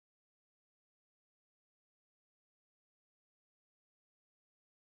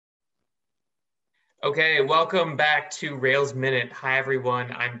Okay, welcome back to Rails Minute. Hi,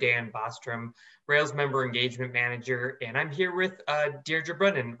 everyone. I'm Dan Bostrom, Rails Member Engagement Manager, and I'm here with Deirdre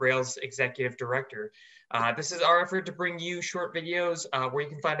Brennan, Rails Executive Director. This is our effort to bring you short videos where you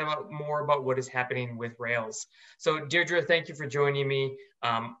can find out more about what is happening with Rails. So, Deirdre, thank you for joining me.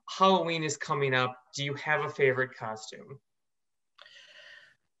 Halloween is coming up. Do you have a favorite costume?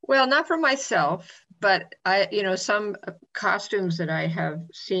 Well, not for myself, but some costumes that I have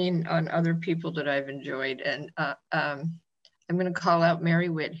seen on other people that I've enjoyed. And I'm going to call out Mary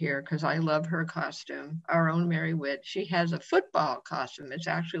Witt here because I love her costume, our own Mary Witt. She has a football costume. It's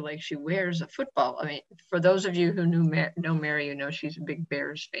actually like she wears a football. I mean, for those of you who know Mary, you know she's a big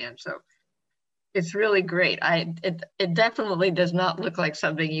Bears fan. So it's really great. It definitely does not look like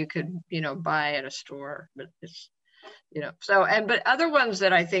something you could, buy at a store, but it's but other ones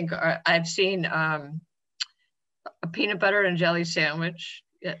that I think I've seen, a peanut butter and jelly sandwich.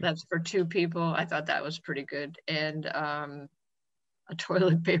 That's for two people. I thought that was pretty good. And a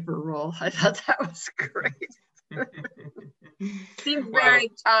toilet paper roll. I thought that was great. Seems very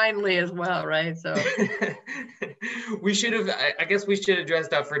timely as well, right? So we should have, I guess we should have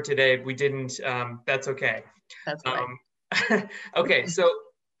dressed up for today. We didn't. That's okay. That's right. Okay, so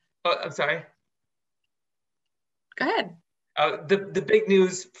I'm sorry. Go ahead. The big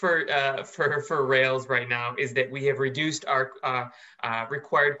news for Rails right now is that we have reduced our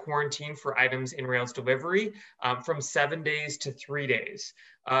required quarantine for items in Rails delivery from 7 days to 3 days.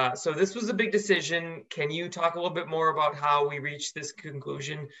 So this was a big decision. Can you talk a little bit more about how we reached this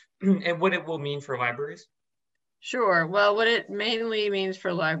conclusion and what it will mean for libraries? Sure. Well, what it mainly means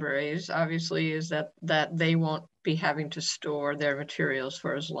for libraries, obviously, is that they won't be having to store their materials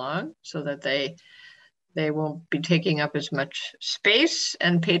for as long, so that they won't be taking up as much space,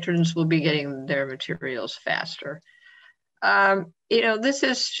 and patrons will be getting their materials faster. This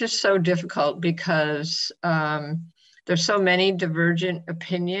is just so difficult because there's so many divergent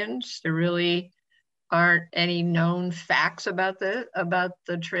opinions. There really aren't any known facts about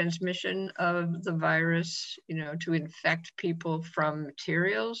the transmission of the virus, to infect people from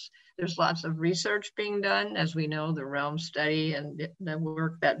materials. There's lots of research being done, as we know, the Realm study and the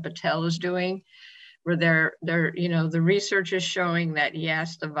work that Battelle is doing, where the research is showing that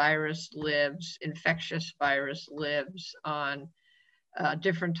yes, the infectious virus lives on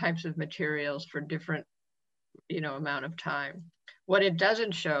different types of materials for different, amount of time. What it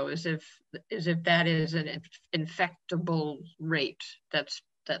doesn't show is if that is an infectable rate that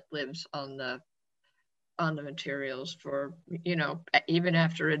lives on the materials for, even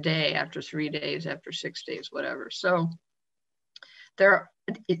after a day, after 3 days, after 6 days, whatever. So there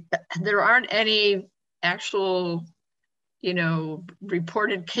aren't any actual,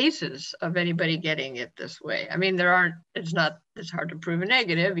 reported cases of anybody getting it this way. I mean, it's hard to prove a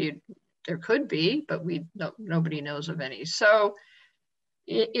negative. There could be, but nobody knows of any. So,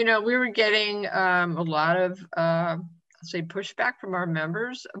 we were getting a lot of, say, pushback from our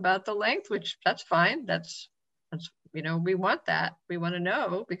members about the length, which that's fine. That's we want that. We want to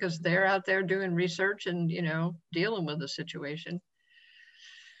know because they're out there doing research and, dealing with the situation.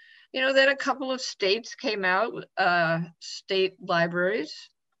 Then a couple of states came out, state libraries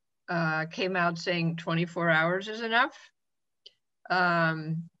came out saying 24 hours is enough.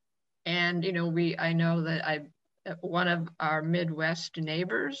 And, I know that one of our Midwest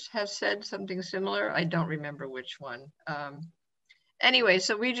neighbors has said something similar. I don't remember which one. Anyway,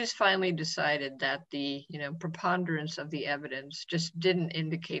 so we just finally decided that the, preponderance of the evidence just didn't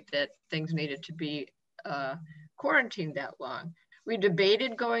indicate that things needed to be quarantined that long. We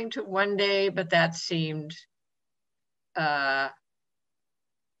debated going to 1 day, but that seemed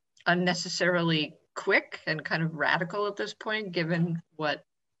unnecessarily quick and kind of radical at this point, given what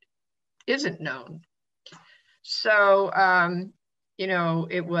isn't known. So,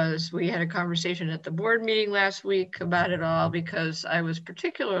 we had a conversation at the board meeting last week about it all, because I was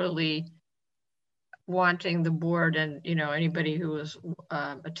particularly wanting the board and, anybody who was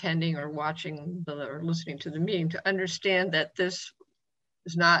attending or watching or listening to the meeting to understand that this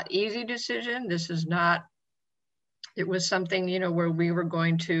is not easy decision. It was something, where we were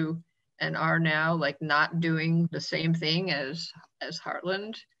going to and are now like not doing the same thing as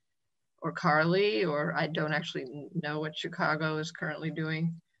Heartland or Carly, or I don't actually know what Chicago is currently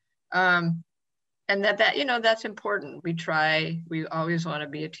doing. And that's important. We always want to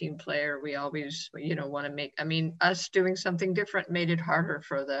be a team player. We always, want to us doing something different made it harder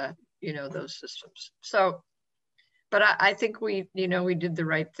for those systems. So, but I think we did the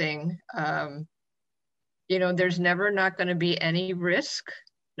right thing. There's never not going to be any risk,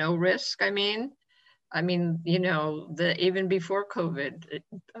 no risk. Even before COVID,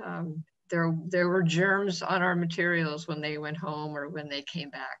 there were germs on our materials when they went home or when they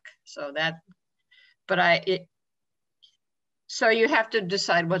came back. So so you have to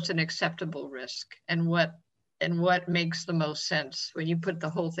decide what's an acceptable risk and what makes the most sense when you put the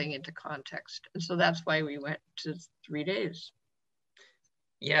whole thing into context. And so that's why we went to 3 days.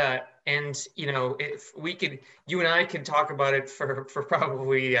 Yeah, and if we could, you and I could talk about it for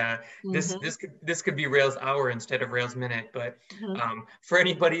probably this could be Rails Hour instead of Rails Minute. But for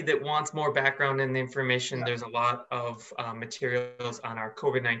anybody that wants more background and information, there's a lot of materials on our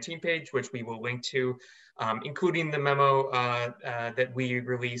COVID-19 page, which we will link to, including the memo that we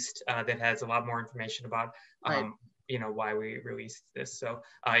released that has a lot more information about why we released this. So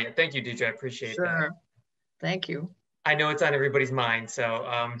yeah, thank you, Deidre. I appreciate that. Thank you. I know it's on everybody's mind, so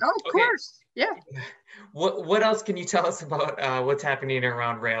of course, yeah. What else can you tell us about what's happening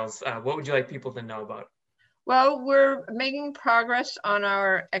around Rails? What would you like people to know about? Well, we're making progress on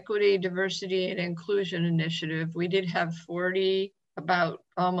our equity, diversity, and inclusion initiative. We did have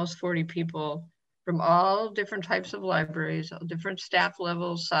almost 40 people from all different types of libraries, different staff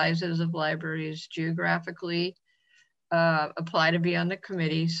levels, sizes of libraries, geographically apply to be on the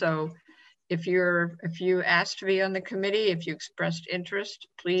committee. So if you asked to be on the committee, if you expressed interest,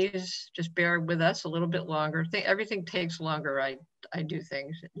 please just bear with us a little bit longer. Everything takes longer. I do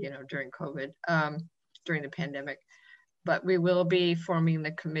things, during COVID, during the pandemic, but we will be forming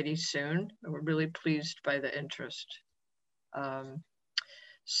the committee soon. We're really pleased by the interest.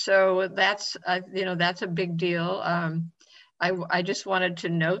 So that's a big deal. I just wanted to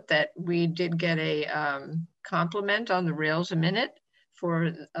note that we did get a compliment on the Rails Minute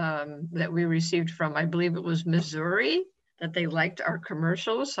that we received from, I believe it was Missouri, that they liked our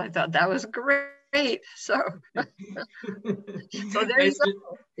commercials. I thought that was great. So, so there you go.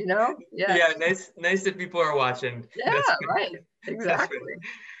 Yeah. Yeah, nice that people are watching. Yeah, right. Exactly.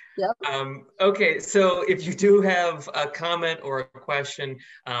 Yep. Okay, so if you do have a comment or a question,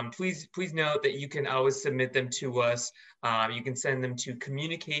 please note that you can always submit them to us. You can send them to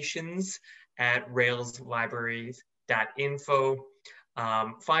communications@railslibraries.info.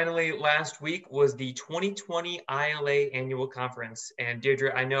 Finally, last week was the 2020 ILA annual conference. And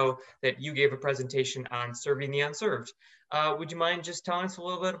Deirdre, I know that you gave a presentation on serving the unserved. Would you mind just telling us a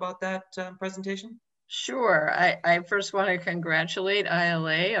little bit about that presentation? Sure. I first want to congratulate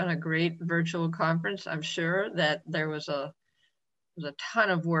ILA on a great virtual conference. I'm sure that there was a ton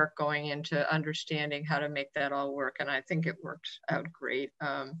of work going into understanding how to make that all work. And I think it worked out great.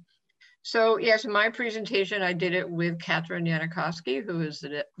 So yes, my presentation, I did it with Catherine Yanikoski, who is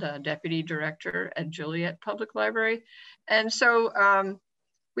the Deputy Director at Joliet Public Library. And so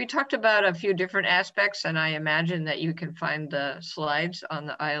we talked about a few different aspects, and I imagine that you can find the slides on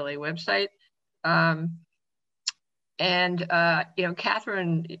the ILA website.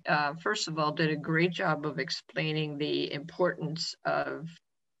 Catherine, first of all, did a great job of explaining the importance of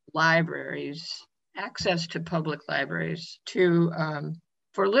libraries, access to public libraries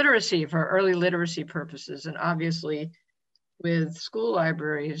for literacy, for early literacy purposes. And obviously with school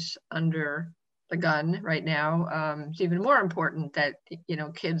libraries under the gun right now, it's even more important that,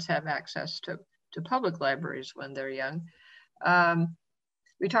 kids have access to public libraries when they're young.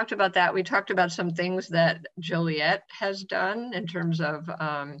 We talked about that. We talked about some things that Joliet has done in terms of,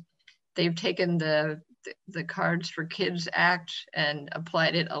 they've taken the Cards for Kids Act and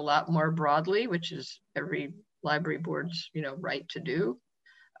applied it a lot more broadly, which is every library board's, right to do.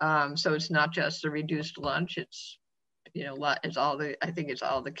 So it's not just a reduced lunch, it's, it's all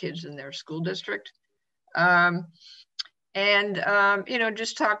the kids in their school district.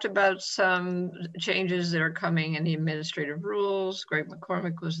 Just talked about some changes that are coming in the administrative rules. Greg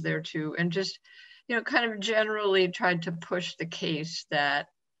McCormick was there too. And just, kind of generally tried to push the case that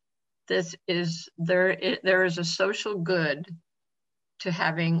there is a social good to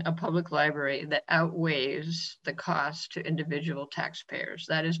having a public library that outweighs the cost to individual taxpayers.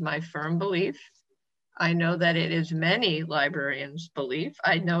 That is my firm belief. I know that it is many librarians' belief.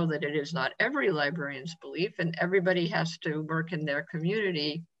 I know that it is not every librarian's belief, and everybody has to work in their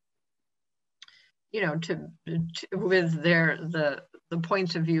community, with the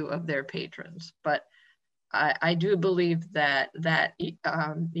points of view of their patrons. But I do believe that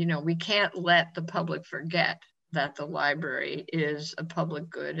we can't let the public forget that the library is a public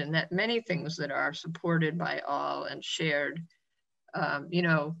good, and that many things that are supported by all and shared,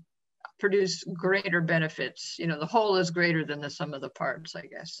 produce greater benefits. The whole is greater than the sum of the parts, I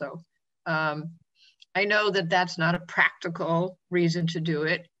guess. So I know that that's not a practical reason to do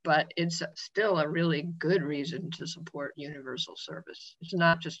it, but it's still a really good reason to support universal service. It's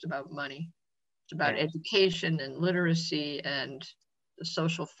not just about money. It's about education and literacy and the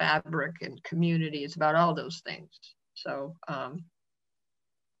social fabric and community. It's about all those things. So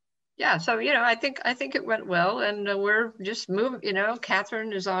yeah, so I think it went well, and we're just moving.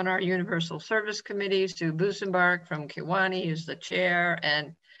 Catherine is on our Universal Service Committee. Sue Busenbark from Kewaunee is the chair,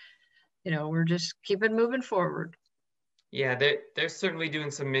 and we're just keeping moving forward. Yeah, they're certainly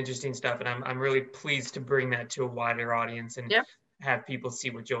doing some interesting stuff, and I'm really pleased to bring that to a wider audience and have people see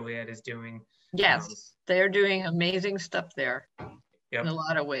what Joliet is doing. Yes, they're doing amazing stuff there in a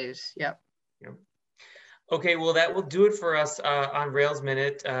lot of ways. Yep. Okay, well, that will do it for us on Rails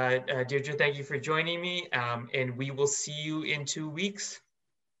Minute. Deirdre, thank you for joining me, and we will see you in 2 weeks.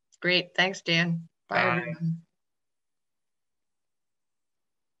 Great. Thanks, Dan. Bye, everyone.